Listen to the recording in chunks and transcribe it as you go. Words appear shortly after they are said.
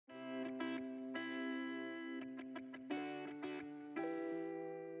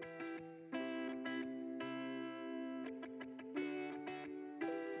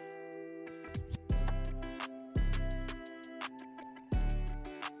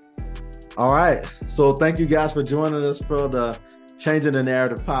All right. So thank you guys for joining us for the Changing the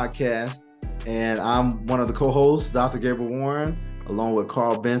Narrative podcast. And I'm one of the co-hosts, Dr. Gabriel Warren, along with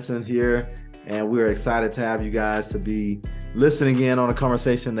Carl Benson here. And we're excited to have you guys to be listening in on a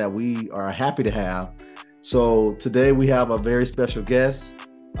conversation that we are happy to have. So today we have a very special guest,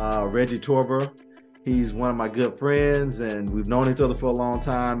 Reggie Torbor. He's one of my good friends, and we've known each other for a long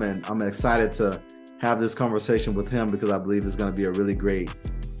time. And I'm excited to have this conversation with him because I believe it's going to be a really great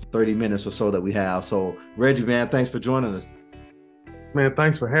 30 minutes or so that we have. So Reggie, man, thanks for joining us. Man,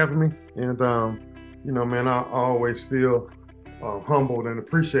 thanks for having me. And man, I always feel humbled and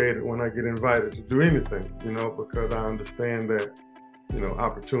appreciated when I get invited to do anything, because I understand that,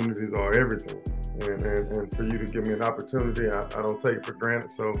 opportunities are everything. And for you to give me an opportunity, I don't take it for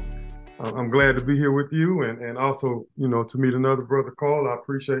granted. So I'm glad to be here with you and also, to meet another brother, Carl. I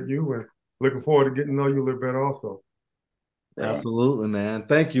appreciate you and looking forward to getting to know you a little bit also. Absolutely, man.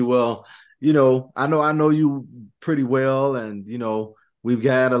 Thank you. Well, I know you pretty well, and we've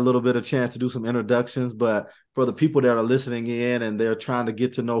got a little bit of chance to do some introductions, but for the people that are listening in and they're trying to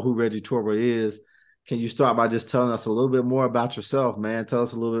get to know who Reggie Torbor is, can you start by just telling us a little bit more about yourself, man? Tell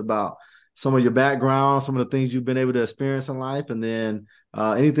us a little bit about some of your background, some of the things you've been able to experience in life, and then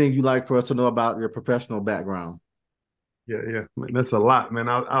anything you'd like for us to know about your professional background. Yeah, man, that's a lot, man.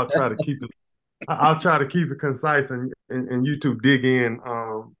 I'll try to keep it. I'll try to keep it concise and you two dig in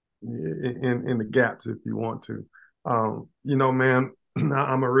in the gaps if you want to. Man,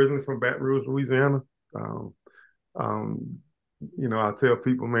 I'm originally from Baton Rouge, Louisiana. Um, um, I tell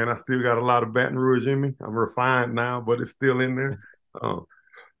people, man, I still got a lot of Baton Rouge in me. I'm refined now, but it's still in there. Um,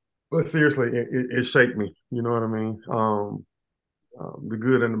 but seriously, it shaped me. You know what I mean? The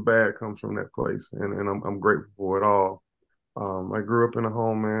good and the bad comes from that place, and I'm grateful for it all. I grew up in a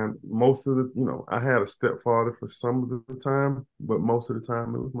home, man. Most of I had a stepfather for some of the time, but most of the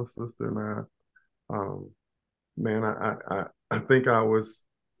time it was my sister and I. Man, I think I was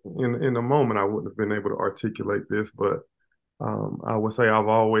in the moment I wouldn't have been able to articulate this, but I would say I've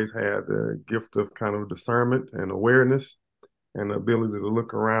always had the gift of kind of discernment and awareness and the ability to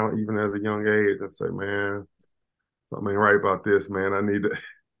look around even at a young age and say, man, something ain't right about this, man. I need to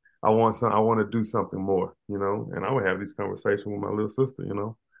I want to do something more, and I would have these conversations with my little sister,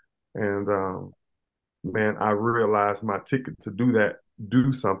 and man, I realized my ticket to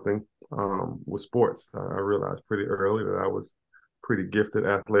do something with sports. I realized pretty early that I was pretty gifted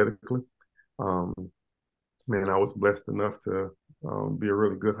athletically. Um, Man, I was blessed enough to be a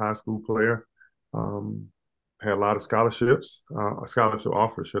really good high school player. Um, Had a lot of scholarships, scholarship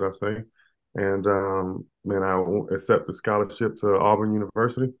offers, should I say. And man, I accepted a scholarship to Auburn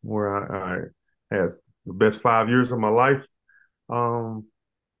University, where I had the best 5 years of my life. Um,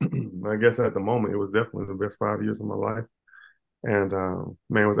 I guess at the moment, it was definitely the best 5 years of my life. And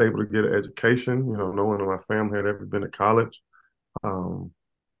man, was able to get an education. No one in my family had ever been to college. Um,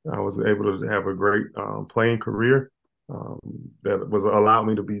 I was able to have a great playing career um, that was allowed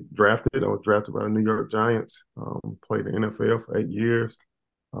me to be drafted. I was drafted by the New York Giants, played the NFL for 8 years,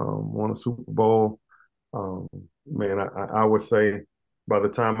 won a Super Bowl. Um, Man, I would say by the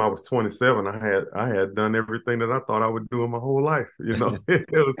time I was 27, I had done everything that I thought I would do in my whole life. It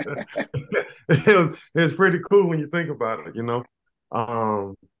was pretty cool when you think about it.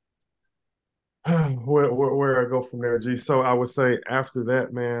 Um, where I go from there, G. So I would say after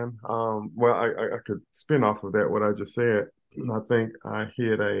that, man, well, I could spin off of that what I just said. I think I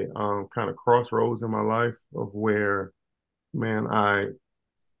hit a kind of crossroads in my life of where, man,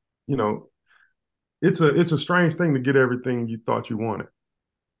 you know, it's a strange thing to get everything you thought you wanted.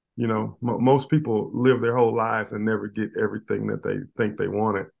 Most people live their whole lives and never get everything that they think they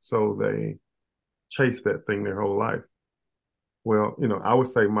wanted, so they chase that thing their whole life. Well, I would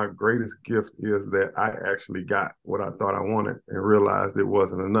say my greatest gift is that I actually got what I thought I wanted and realized it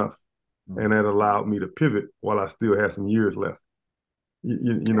wasn't enough. And that allowed me to pivot while I still had some years left.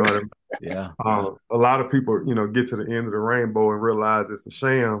 You know what I mean? Yeah. A lot of people, get to the end of the rainbow and realize it's a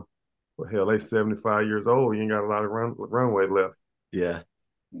sham. Well, hell, they 75 years old. You ain't got a lot of runway left. Yeah.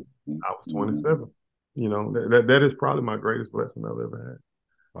 I was 27. That is probably my greatest blessing I've ever had.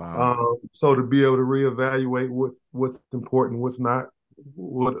 Wow. So to be able to reevaluate what's important, what's not,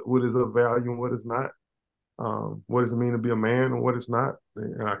 what is of value and what is not. What does it mean to be a man and what it's not?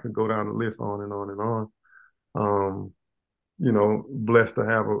 And I could go down the list on and on and on. Um, Blessed to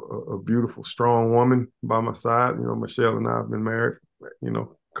have a beautiful, strong woman by my side. Michelle and I have been married,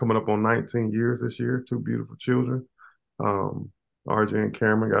 coming up on 19 years this year, two beautiful children. Um, RJ and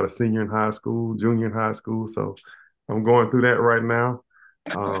Cameron got a senior in high school, junior in high school. So I'm going through that right now.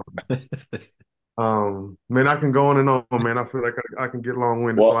 Um, man, I can go on and on, man. I feel like I can get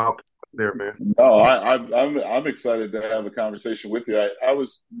long-winded, so Well, I'll there, man. No, I'm excited to have a conversation with you. I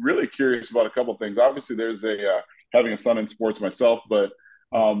was really curious about a couple of things. Obviously, there's a having a son in sports myself, but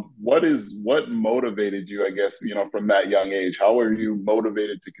what motivated you? I guess from that young age. How were you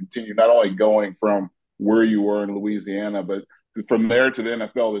motivated to continue not only going from where you were in Louisiana, but from there to the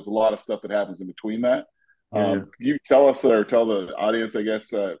NFL? There's a lot of stuff that happens in between that. Yeah, yeah. Can you tell us or tell the audience, I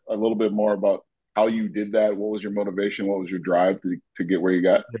guess, a little bit more about how you did that? What was your motivation? What was your drive to get where you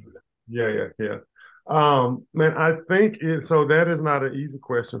got? Yeah, yeah, yeah. Man, I think so that is not an easy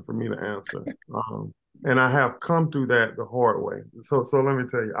question for me to answer. And I have come through that the hard way. So let me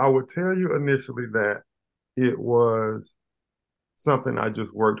tell you, I would tell you initially that it was something I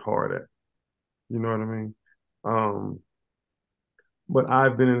just worked hard at. You know what I mean? Um, but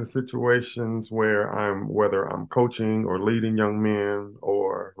I've been in situations where whether I'm coaching or leading young men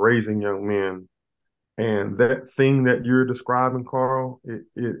or raising young men, and that thing that you're describing, Carl, it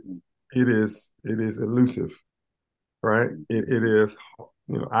is elusive, right? It is,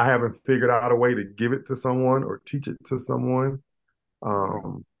 I haven't figured out a way to give it to someone or teach it to someone.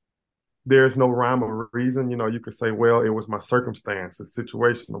 Um, there's no rhyme or reason. You could say, well, it was my circumstance, it's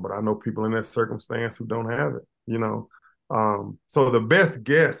situational, but I know people in that circumstance who don't have it. So the best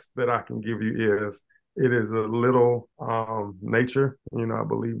guess that I can give you is it is a little nature. I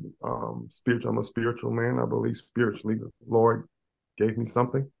believe spiritual. I'm a spiritual man. I believe spiritually the Lord gave me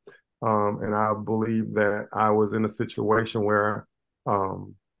something. And I believe that I was in a situation where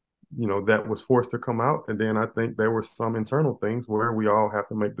um, that was forced to come out. And then I think there were some internal things where we all have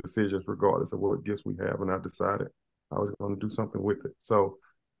to make decisions regardless of what gifts we have. And I decided I was going to do something with it. So,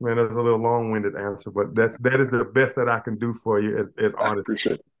 man, that's a little long-winded answer, but that is the best that I can do for you as I honest.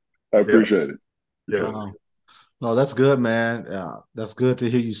 appreciate it. I Yeah, appreciate it. yeah, Um, no, that's good, man. That's good to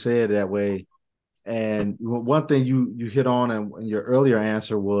hear you say it that way. And one thing you hit on in your earlier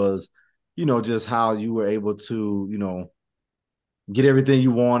answer was, just how you were able to, get everything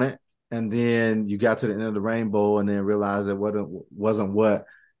you wanted, and then you got to the end of the rainbow, and then realized it wasn't what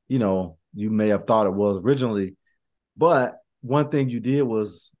you may have thought it was originally. But one thing you did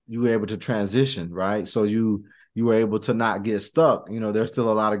was you were able to transition, right? So you were able to not get stuck. There's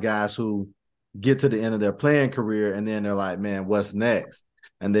still a lot of guys who get to the end of their playing career and then they're like, man, what's next?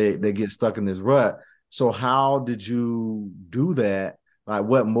 And they get stuck in this rut. So how did you do that? Like,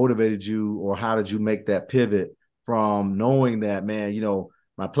 what motivated you, or how did you make that pivot from knowing that, man,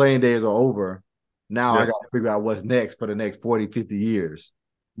 my playing days are over. Now I yeah, got to figure out what's next for the next 40, 50 years.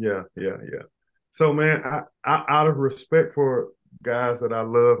 yeah, yeah, yeah. So, man, I out of respect for guys that I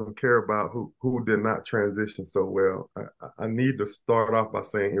love and care about who did not transition so well, I need to start off by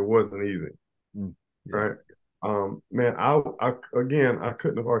saying it wasn't easy, Mm, yeah. right? Man, I again, I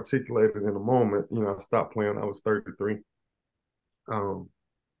couldn't have articulated in a moment. I stopped playing. I was 33. Um,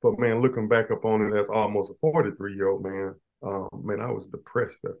 but man, looking back up on it as almost a 43-year-old man, man, I was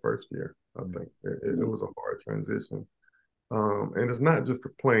depressed that first year. I think it was a hard transition. And it's not just the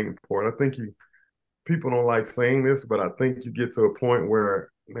playing part. I think people don't like saying this, but I think you get to a point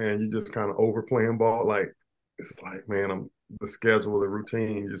where, man, you just kind of overplaying ball. Like, it's like, man, the schedule, the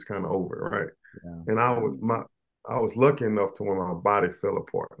routine, just kind of over, right? Yeah. And I was lucky enough to when my body fell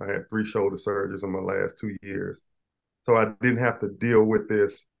apart. I had 3 shoulder surgeries in my last 2 years. So I didn't have to deal with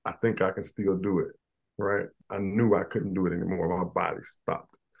this. I think I can still do it, right? I knew I couldn't do it anymore. My body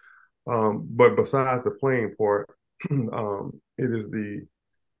stopped. But besides the playing part, it is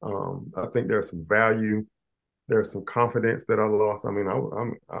I think there's some value. There's some confidence that I lost. I mean,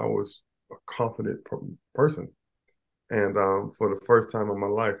 I was a confident person. And for the first time in my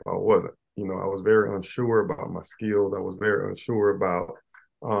life, I wasn't. I was very unsure about my skills. I was very unsure about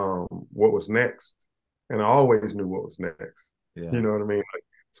what was next. And I always knew what was next. Yeah. You know what I mean? Like,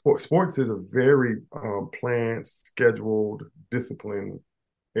 sports is a very planned, scheduled, disciplined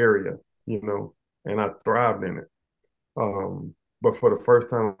area, and I thrived in it. But for the first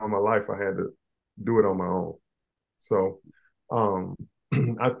time in my life, I had to do it on my own. So um,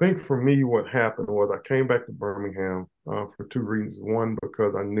 I think for me, what happened was I came back to Birmingham for 2 reasons. One,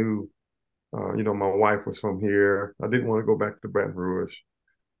 because I knew, my wife was from here. I didn't want to go back to Baton Rouge.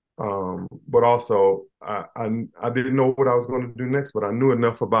 But also, I didn't know what I was going to do next, but I knew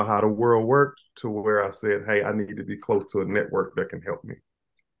enough about how the world worked to where I said, hey, I need to be close to a network that can help me.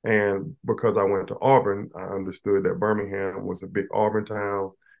 And because I went to Auburn, I understood that Birmingham was a big Auburn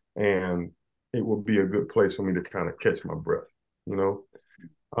town and it would be a good place for me to kind of catch my breath, you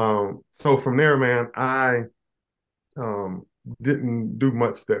know? So from there, man, I um, didn't do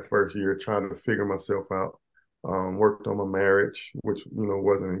much that first year trying to figure myself out. Worked on my marriage, which,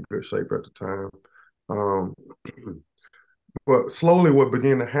 wasn't in good shape at the time. Um, But slowly what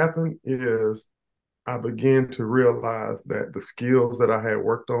began to happen is I began to realize that the skills that I had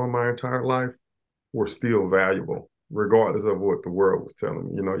worked on my entire life were still valuable, regardless of what the world was telling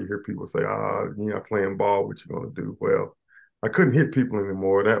me. You hear people say, you're not playing ball, what you gonna do? Well, I couldn't hit people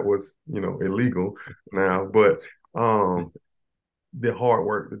anymore. That was, illegal now. But the hard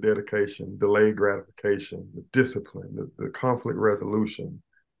work, the dedication, delayed gratification, the discipline, the conflict resolution,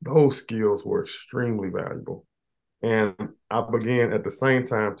 those skills were extremely valuable. And I began at the same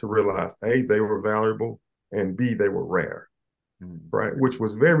time to realize, A, they were valuable, and B, they were rare, right? Which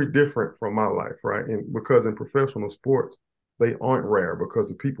was very different from my life, right? And because in professional sports, they aren't rare because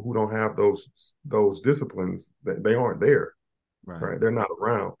the people who don't have those disciplines, they aren't there, right? They're not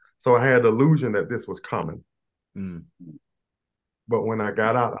around. So I had the illusion that this was common. Mm. But when I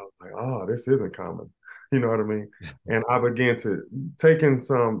got out, I was like, oh, this isn't common. You know what I mean? And I began to taking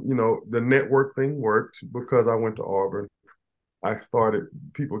some, the network thing worked because I went to Auburn. I started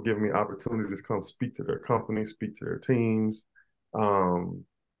people giving me opportunities to come speak to their companies, speak to their teams, talking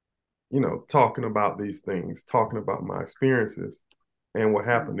about these things, talking about my experiences. And what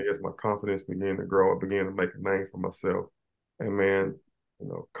happened is my confidence began to grow. I began to make a name for myself. And man,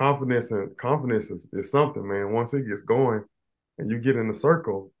 confidence is something, man. Once it gets going and you get in the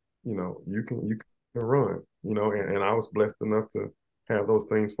circle, you can run, and I was blessed enough to have those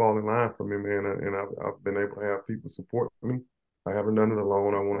things fall in line for me, man. And I've been able to have people support me. I haven't done it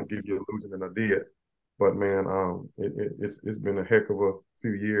alone. I want to give you illusion that I did. But man, it's been a heck of a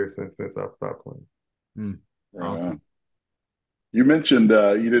few years since I've stopped playing. Awesome. You mentioned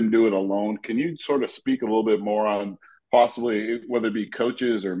you didn't do it alone. Can you sort of speak a little bit more on possibly whether it be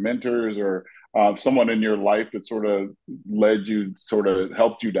coaches or mentors or someone in your life that sort of sort of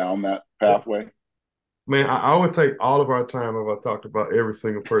helped you down that pathway? Man, I would take all of our time if I talked about every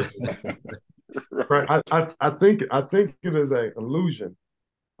single person. Right. I think it is an illusion.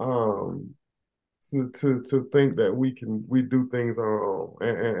 To think that we do things on our own,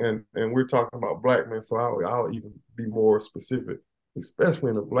 and we're talking about black men, so I'll even be more specific,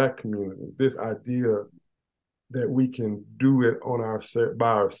 especially in the black community. This idea that we can do it on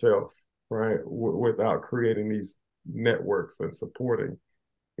by ourselves, right, without creating these networks and supporting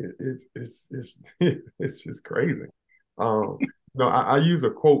it's it's just crazy. I use a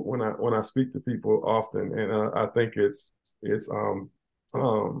quote when I speak to people often, and I think it's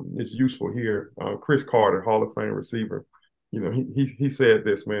useful here. Chris Carter, Hall of Fame receiver, he said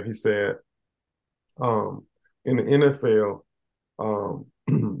this, man. He said, in the NFL,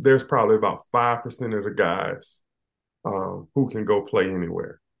 there's probably about 5% of the guys who can go play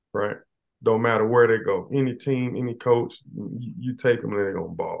anywhere, right? Don't matter where they go, any team, any coach, you take them and they're gonna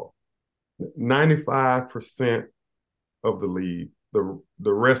ball. 95% of the league, the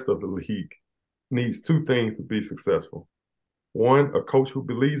rest of the league, needs two things to be successful. One, a coach who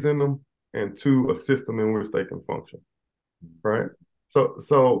believes in them, and two, a system in which they can function. Right?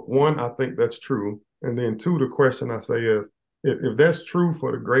 So one, I think that's true. And then two, the question I say is, if that's true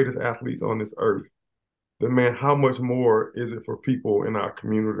for the greatest athletes on this earth, then man, how much more is it for people in our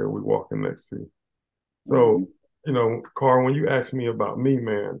community that we're walking next to? So, Carl, when you ask me about me,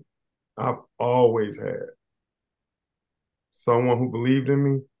 man, I've always had someone who believed in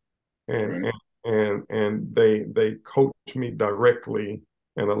me, and Right. and they coached me directly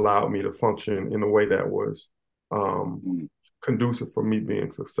and allowed me to function in a way that was conducive for me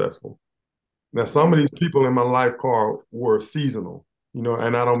being successful. Now, some of these people in my life, Carl, were seasonal,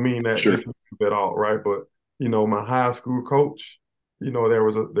 and I don't mean that Sure. at all, right? But my high school coach, there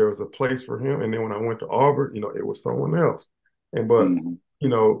was a place for him, and then when I went to Auburn, it was someone else. But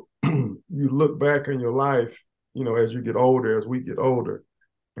you look back in your life, as you get older, as we get older,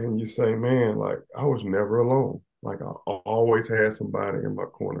 and you say, man, like I was never alone. Like I always had somebody in my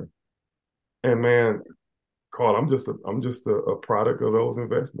corner. And man, Carl, I'm just a product of those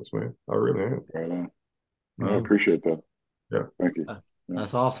investments, man. I really am. Right on. I Mm. appreciate that. Yeah. Thank you.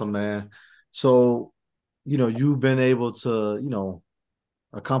 That's awesome, man. So, you've been able to,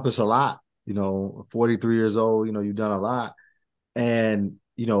 accomplish a lot, 43 years old, you've done a lot. And,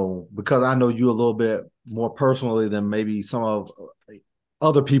 because I know you a little bit more personally than maybe some of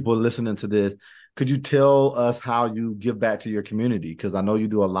other people listening to this, could you tell us how you give back to your community? Because I know you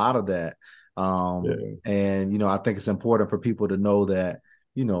do a lot of that. And, I think it's important for people to know that,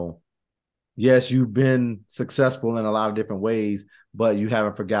 yes, you've been successful in a lot of different ways, but you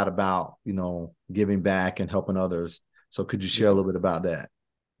haven't forgot about, giving back and helping others. So could you share a little bit about that?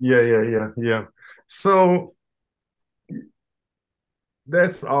 Yeah. So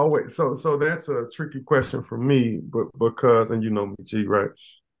that's always so that's a tricky question for me, but because, and you know me, G, right?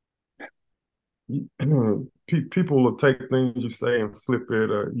 people will take things you say and flip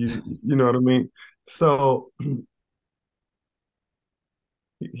it, or you know what I mean. So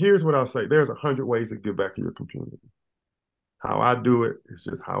here's what I'll say: there's 100 ways to give back to your community. How I do it is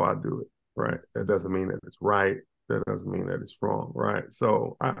just how I do it, right? That doesn't mean that it's right. That doesn't mean that it's wrong, right?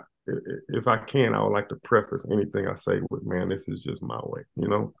 So if I can, I would like to preface anything I say with, man, this is just my way, you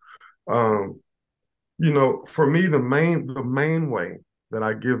know. For me, the main way that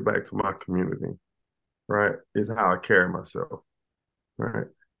I give back to my community, right, is how I carry myself, right?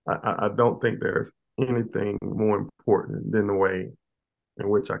 I don't think there's anything more important than the way in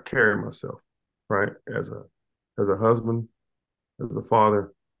which I carry myself, right? As a husband, as a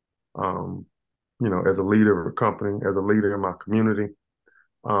father, um, as a leader of a company, as a leader in my community.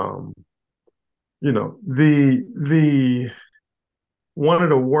 Um, the one of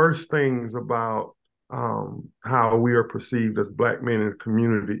the worst things about how we are perceived as Black men in the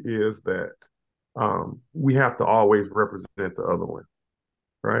community is that we have to always represent the other one,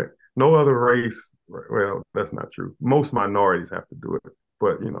 right? No other race, well, that's not true. Most minorities have to do it,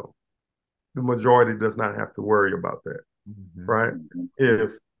 but the majority does not have to worry about that, right?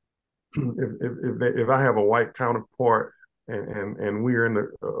 If if I have a white counterpart and we're in a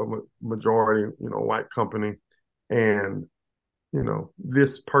majority, white company, and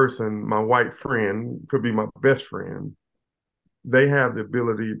this person, my white friend, could be my best friend, they have the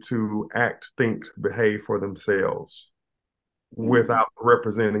ability to act, think, behave for themselves without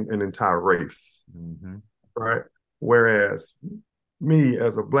representing an entire race, right? Whereas me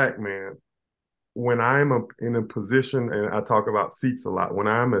as a Black man, when I'm in a position, and I talk about seats a lot, when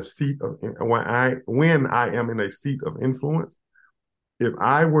I am in a seat of influence, if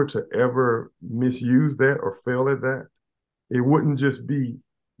I were to ever misuse that or fail at that, it wouldn't just be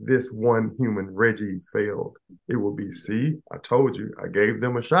this one human, Reggie, failed. It will be, see, I told you, I gave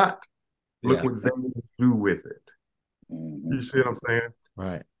them a shot. Look what they do with it. You see what I'm saying?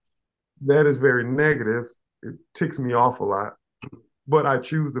 Right. That is very negative. It ticks me off a lot, but I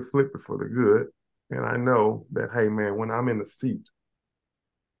choose to flip it for the good. And I know that, hey, man, when I'm in the seat,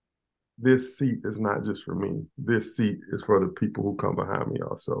 this seat is not just for me. This seat is for the people who come behind me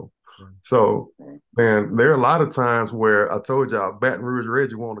also. So, man, there are a lot of times where I told y'all Baton Rouge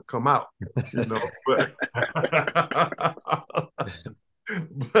Reggie want to come out, but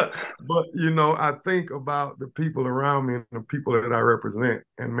I think about the people around me and the people that I represent,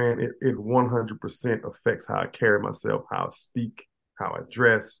 and man, it 100% affects how I carry myself, how I speak, how I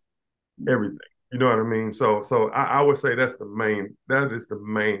dress, everything. You know what I mean? So I would say that is the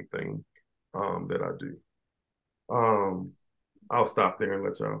main thing that I do. I'll stop there and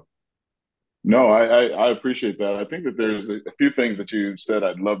let y'all. No, I appreciate that. I think that there's a few things that you said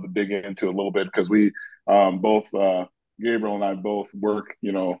I'd love to dig into a little bit because we both Gabriel and I both work,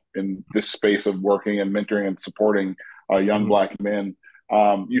 in this space of working and mentoring and supporting young Black men.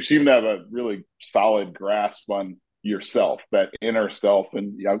 You seem to have a really solid grasp on yourself, that inner self,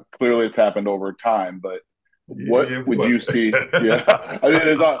 and clearly it's happened over time. But what would you see? Yeah, I mean,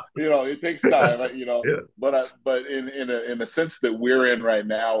 it's all, it takes time, Yeah. But in a sense that we're in right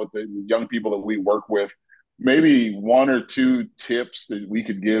now with the young people that we work with, maybe one or two tips that we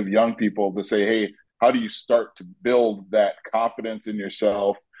could give young people to say, hey, how do you start to build that confidence in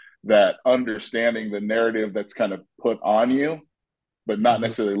yourself, that understanding the narrative that's kind of put on you, but not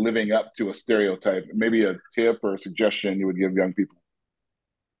necessarily living up to a stereotype? Maybe a tip or a suggestion you would give young people.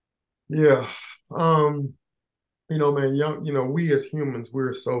 Yeah. Man, we as humans,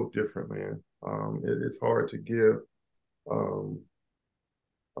 we're so different, man. It's hard to give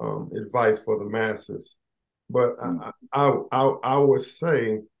advice for the masses, but I would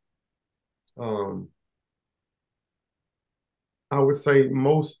say,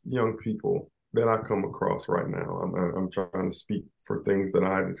 most young people that I come across right now, I'm trying to speak for things that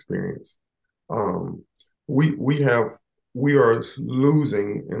I've experienced. We are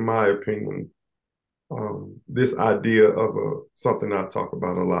losing, in my opinion, this idea of something I talk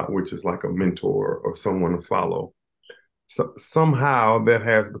about a lot, which is like a mentor or someone to follow. So somehow that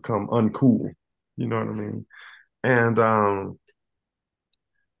has become uncool. You know what I mean? And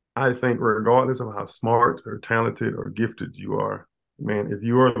I think regardless of how smart or talented or gifted you are, man, if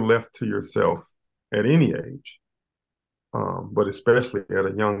you are left to yourself at any age, but especially at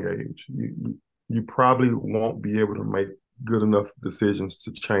a young age, you probably won't be able to make good enough decisions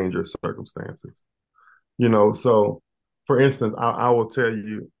to change your circumstances. So for instance, I will tell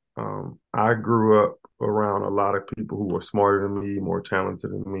you, I grew up around a lot of people who were smarter than me, more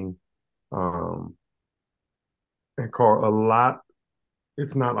talented than me. And Carl, a lot,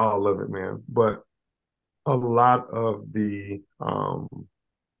 it's not all of it, man, but a lot of the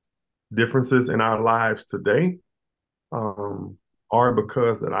differences in our lives today um, are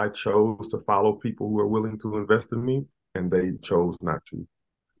because that I chose to follow people who are willing to invest in me, and they chose not to.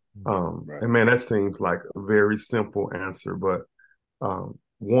 Right. And man, that seems like a very simple answer, but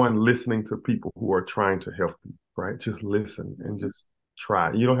one, listening to people who are trying to help you, right? Just listen and just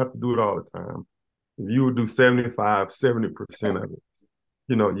try. You don't have to do it all the time. If you would do 75, 70% of it,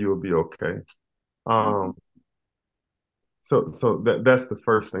 you'll be okay. Um, so that's the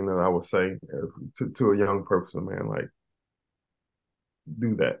first thing that I would say to a young person, man, like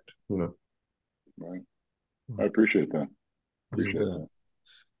do that. Right. I appreciate that. Appreciate that.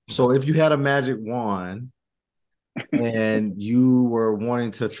 So if you had a magic wand and you were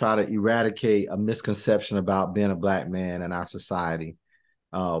wanting to try to eradicate a misconception about being a Black man in our society,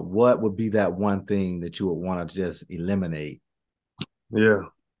 what would be that one thing that you would want to just eliminate? Yeah.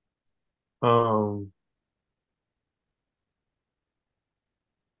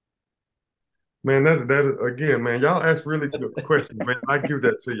 Man, that again, man, y'all ask really good questions, man. I give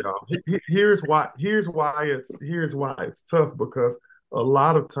that to y'all. Here's why it's tough, because a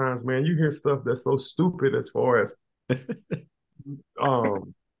lot of times, man, you hear stuff that's so stupid as far as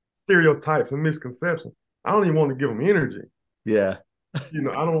stereotypes and misconceptions. I don't even want to give them energy. Yeah. I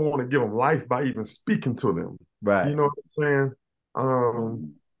don't want to give them life by even speaking to them. Right. You know what I'm saying?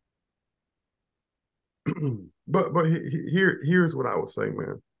 But here's what I would say,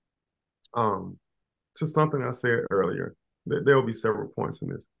 man. To something I said earlier, there'll be several points in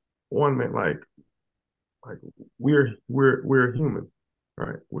this. One, man, like we're human,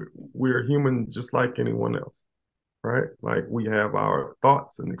 right? We're human just like anyone else, right? Like we have our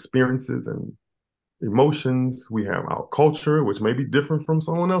thoughts and experiences and emotions. We have our culture, which may be different from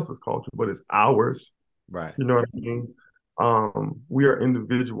someone else's culture, but it's ours. Right. You know what I mean? We are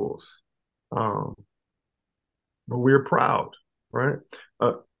individuals, um, but we're proud, right?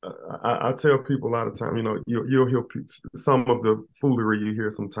 Uh, I tell people a lot of time, you'll hear some of the foolery you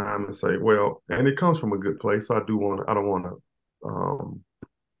hear sometimes and say, well, and it comes from a good place. So I don't want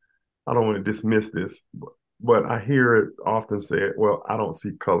to dismiss this, but I hear it often said, well, I don't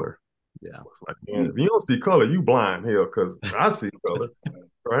see color. Yeah. It's like, man, if you don't see color, you blind, hell, because I see color,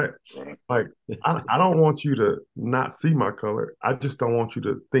 right? Like, I don't want you to not see my color. I just don't want you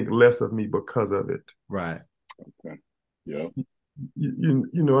to think less of me because of it. Right. Okay. Yeah. You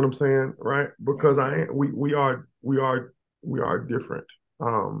know what I'm saying, right? Because we are different.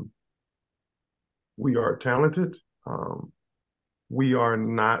 We are talented. We are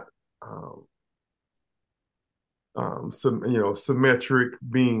not symmetric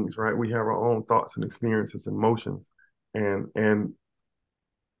beings, right? We have our own thoughts and experiences and emotions, and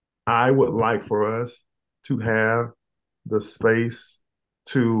I would like for us to have the space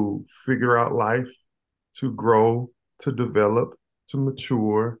to figure out life, to grow, to develop, to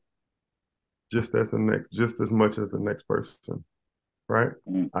mature, just as much as the next person, right?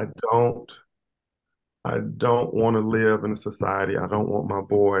 Mm. I don't want to live in a society. I don't want my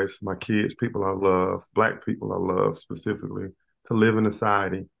boys, my kids, people I love, Black people I love specifically, to live in a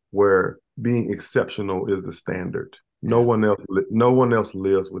society where being exceptional is the standard. No one else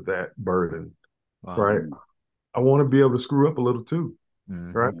lives with that burden, right? I want to be able to screw up a little too,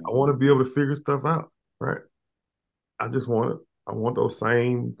 right? I want to be able to figure stuff out, right? I want those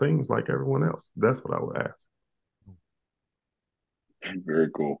same things like everyone else. That's what I would ask.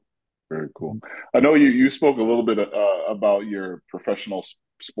 Very cool. Very cool. I know you spoke a little bit about your professional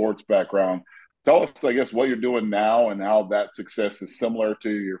sports background. Tell us, I guess, what you're doing now and how that success is similar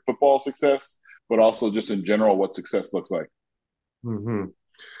to your football success, but also just in general, what success looks like.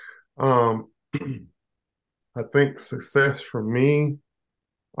 Mm-hmm. Um, I think success for me,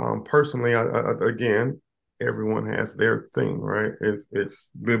 personally, again, everyone has their thing, right?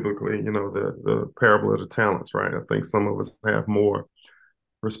 It's biblically, the parable of the talents, right? I think some of us have more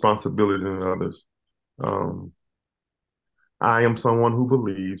responsibility than others. I am someone who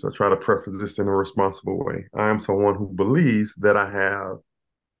believes, I try to preface this in a responsible way. I am someone who believes that I have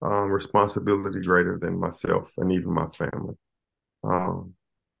responsibility greater than myself and even my family.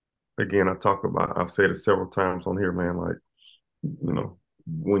 Again, I've said it several times on here, man, like,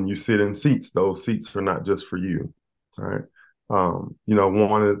 when you sit in seats, those seats are not just for you, right? One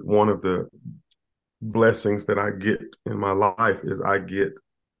of the blessings that I get in my life is I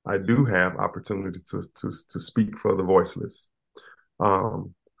do have opportunities to speak for the voiceless.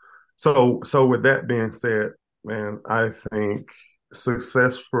 So with that being said, man, I think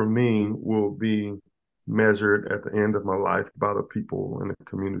success for me will be measured at the end of my life by the people and the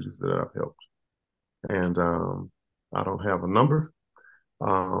communities that I've helped. And I don't have a number,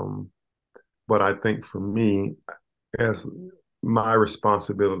 but I think for me, as my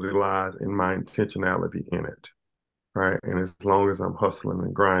responsibility lies in my intentionality in it, right? And as long as I'm hustling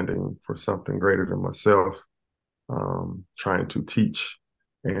and grinding for something greater than myself, trying to teach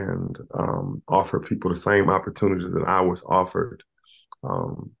and offer people the same opportunities that I was offered,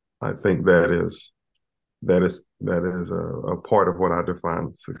 I think that is a part of what I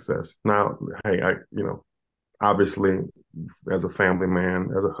define success. Now, hey, obviously, as a family man,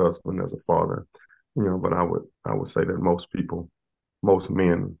 as a husband, as a father, but I would say that most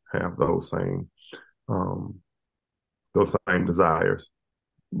men have um, those same desires.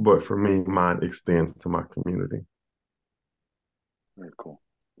 But for me, mine extends to my community. Very cool.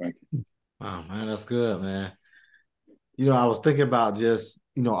 Thank you. Wow, man, that's good, man. I was thinking about just,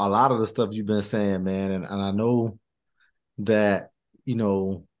 a lot of the stuff you've been saying, man, and I know that, you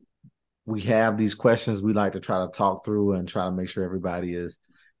know, we have these questions we like to try to talk through and try to make sure everybody is,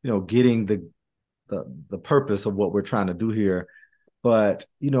 getting the purpose of what we're trying to do here. But,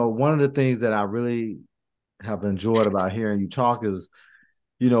 one of the things that I really have enjoyed about hearing you talk is,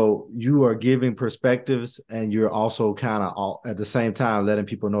 you are giving perspectives and you're also kind of at the same time letting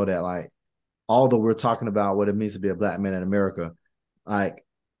people know that, like, although we're talking about what it means to be a Black man in America, like,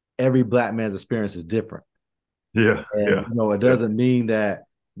 every Black man's experience is different. Yeah, And, yeah, it doesn't mean that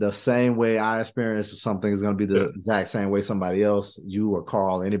the same way I experience something is going to be the yeah. exact same way somebody else, you or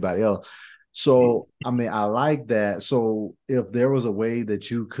Carl, or anybody else. So, I mean, I like that. So if there was a way that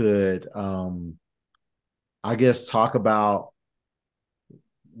you could, I guess, talk about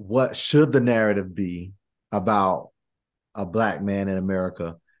what should the narrative be about a Black man in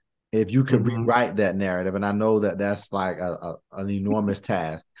America, if you could Mm-hmm. rewrite that narrative, and I know that that's like an enormous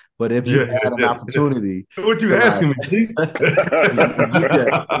task, but if you Yeah, had an yeah, yeah. opportunity What you to, like, asking me, G? if you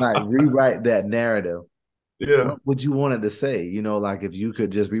could, like, rewrite that narrative, Yeah, what would you want it to say? Like, if you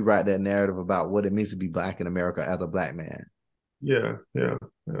could just rewrite that narrative about what it means to be Black in America as a Black man. yeah, yeah,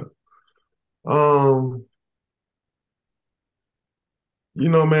 yeah. Um,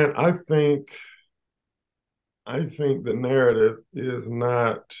 man, I think the narrative is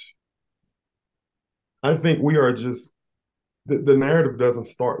not. I think we are just the narrative doesn't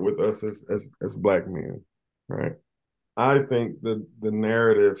start with us as Black men, right? I think the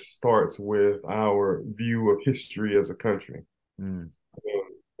narrative starts with our view of history as a country, Mm.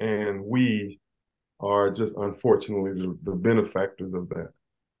 and we are just unfortunately the benefactors of that.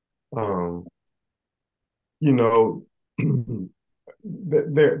 Um, you know,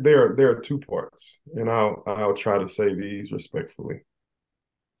 there are two parts, and I'll try to say these respectfully.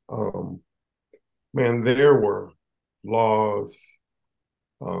 Um, Man, there were laws,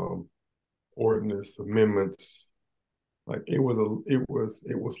 um, ordinance amendments. Like it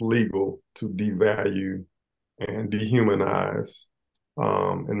was legal to devalue and dehumanize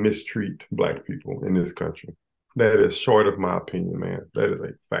and mistreat Black people in this country. That is short of my opinion, man. That is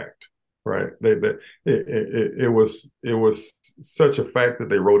a fact, right? It was such a fact that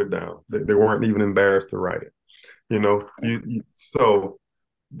they wrote it down. They weren't even embarrassed to write it. So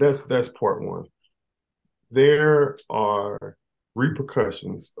that's part one. There are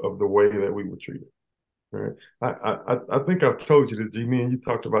repercussions of the way that we were treated. Right. I think I've told you this, G. Me and you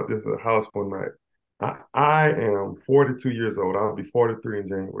talked about this at the house one night. I am 42 years old. I'll be 43 in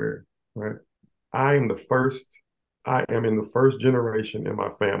January. Right. I am the first. I am in the first generation in my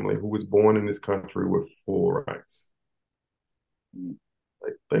family who was born in this country with full rights.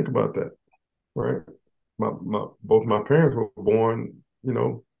 Like, think about that. Right. Both my parents were born,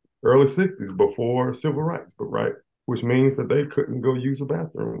 early 60s before civil rights, but right, which means that they couldn't go use a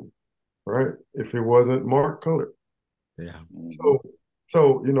bathroom, right? If it wasn't marked colored. Yeah.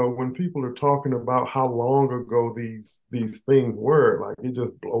 So when people are talking about how long ago these things were, like, it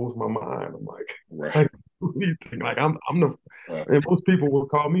just blows my mind. I'm like, Right. like, what do you think? Like, I'm the, and most people will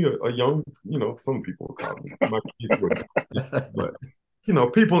call me a young, some people will call me, my kids would, but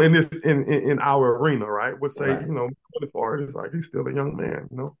people in in our arena, right, would say, Right. 24 is like, he's still a young man,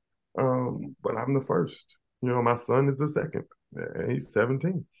 but I'm the first. My son is the second. He's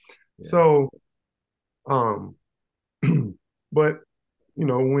 17. Yeah. So, um, but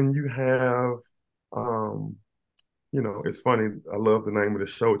when you have, it's funny. I love the name of the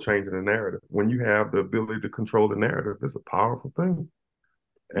show, Changing the Narrative. When you have the ability to control the narrative, it's a powerful thing.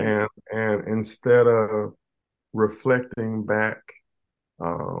 And instead of reflecting back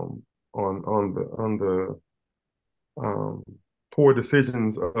on the poor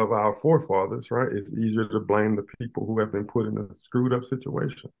decisions of our forefathers, right, it's easier to blame the people who have been put in a screwed up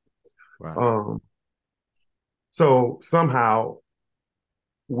situation. Right. So somehow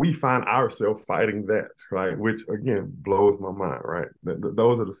we find ourselves fighting that, right? Which again blows my mind, right?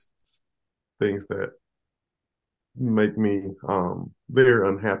 Those are the things that make me very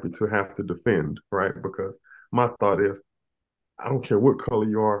unhappy to have to defend, right? Because my thought is, I don't care what color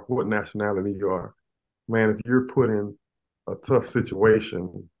you are, what nationality you are, man, if you're put in a tough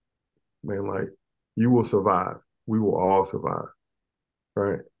situation, man, like you will survive. We will all survive,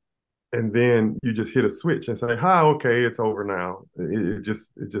 right? And then you just hit a switch and say, "Hi, okay, it's over now." It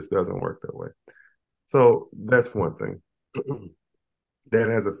just doesn't work that way. So that's one thing that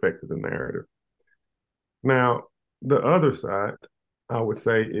has affected the narrative. Now, the other side, I would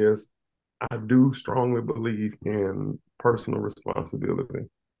say, is I do strongly believe in personal responsibility,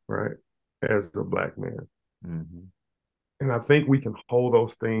 right? As a Black man. Mm-hmm. And I think we can hold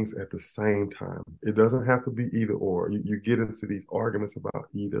those things at the same time. It doesn't have to be either or. You get into these arguments about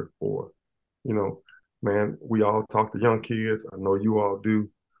either or. You know, man, we all talk to young kids. I know you all do.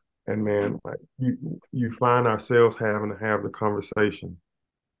 And man, like you find ourselves having to have the conversation.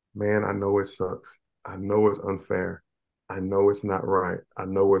 Man, I know it sucks. I know it's unfair. I know it's not right. I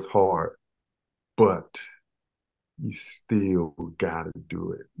know it's hard, but you still gotta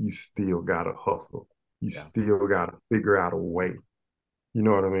do it. You still gotta hustle. You Yeah. still gotta figure out a way. You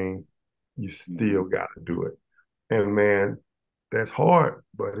know what I mean? You still gotta do it. And man, that's hard,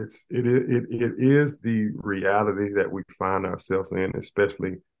 but it is the reality that we find ourselves in,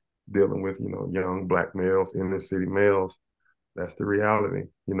 especially dealing with, young Black males, inner city males. That's the reality.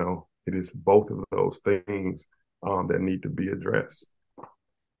 It is both of those things that need to be addressed.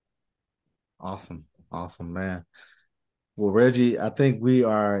 Awesome. Awesome, man. Well, Reggie, I think we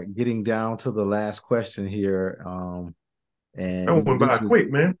are getting down to the last question here. And That went by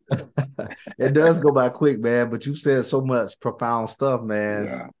quick, man. It does go by quick, man, but you said so much profound stuff, man.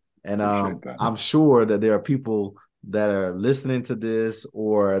 Yeah, and appreciate that. I'm sure that there are people that are listening to this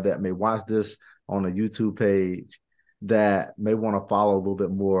or that may watch this on a YouTube page that may want to follow a little bit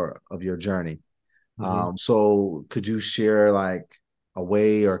more of your journey. So could you share like a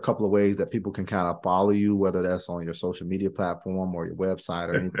way or a couple of ways that people can kind of follow you, whether that's on your social media platform or your website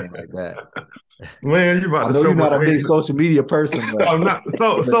or anything like that? Man, you about I to know show you're not my a big age. social media person, but I'm not.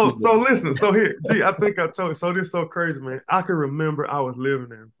 So listen. So here, I think I told you. So this is so crazy, man. I can remember I was living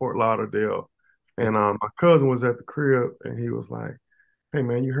in Fort Lauderdale, and my cousin was at the crib, and he was like, "Hey,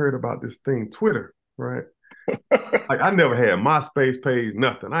 man, you heard about this thing, Twitter, right?" Like I never had MySpace page,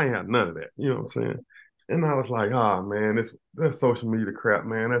 nothing. I ain't had none of that. You know what I'm saying? And I was like, "Oh man, that's social media crap,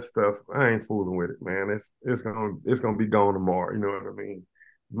 man. That stuff, I ain't fooling with it, man. It's gonna be gone tomorrow. You know what I mean?"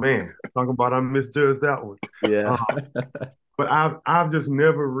 Man, talking about I misjudged that one. yeah. But I've just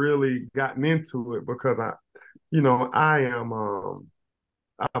never really gotten into it because I am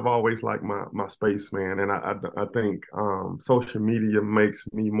I've always liked my space, man, and I think social media makes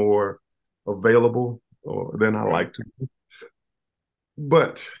me more available than I like to.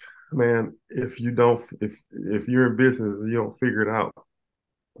 But man, if you're in business and you don't figure it out,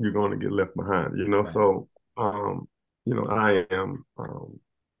 you're going to get left behind, Right. So I am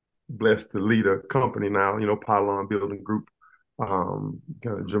blessed to lead a company now, Pylon Building Group, kind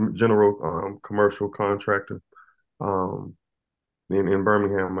of general commercial contractor in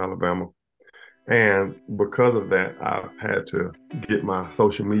Birmingham, Alabama. And because of that, I've had to get my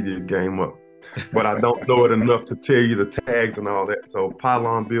social media game up. But I don't know it enough to tell you the tags and all that. So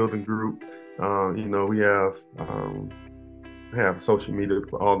Pylon Building Group, we have social media,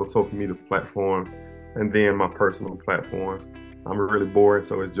 all the social media platforms, and then my personal platforms. I'm really bored,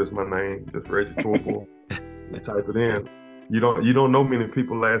 so it's just my name, just Reggie Torbor. You type it in. You don't know many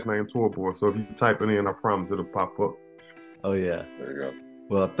people last name Torbor, so if you type it in, I promise it'll pop up. Oh yeah. There you go.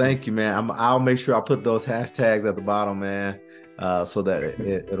 Well, thank you, man. I'll make sure I put those hashtags at the bottom, man, so that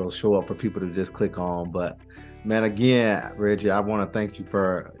it'll show up for people to just click on. But man, again, Reggie, I want to thank you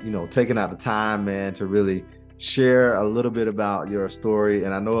for taking out the time, man, to really share a little bit about your story.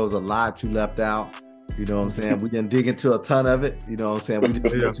 And I know it was a lot you left out. You know what I'm saying? We didn't dig into a ton of it. You know what I'm saying? We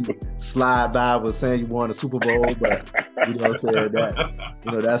just let you slide by with saying you won the Super Bowl, but you know what I'm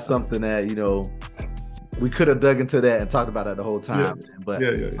saying? That's something that we could have dug into that and talked about that the whole time. Yeah. But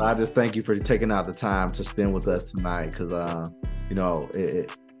I just thank you for taking out the time to spend with us tonight because,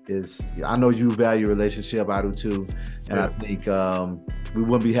 it is, I know you value relationship. I do too. And I think we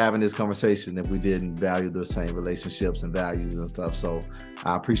wouldn't be having this conversation if we didn't value the same relationships and values and stuff. So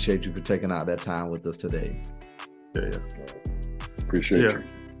I appreciate you for taking out that time with us today. Yeah. Appreciate you.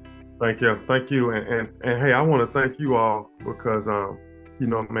 Thank you. And hey, I want to thank you all because,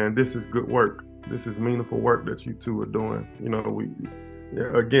 man, this is good work. This is meaningful work that you two are doing.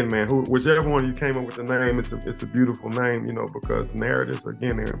 Again, man, whichever one you came up with the name, it's a beautiful name, because narratives,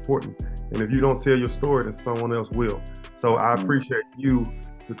 again, they're important. And if you don't tell your story, then someone else will. So I appreciate you,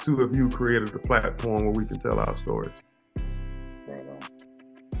 the two of you created the platform where we can tell our stories. Right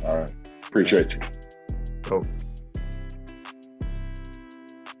on. All right. Appreciate you. Oh.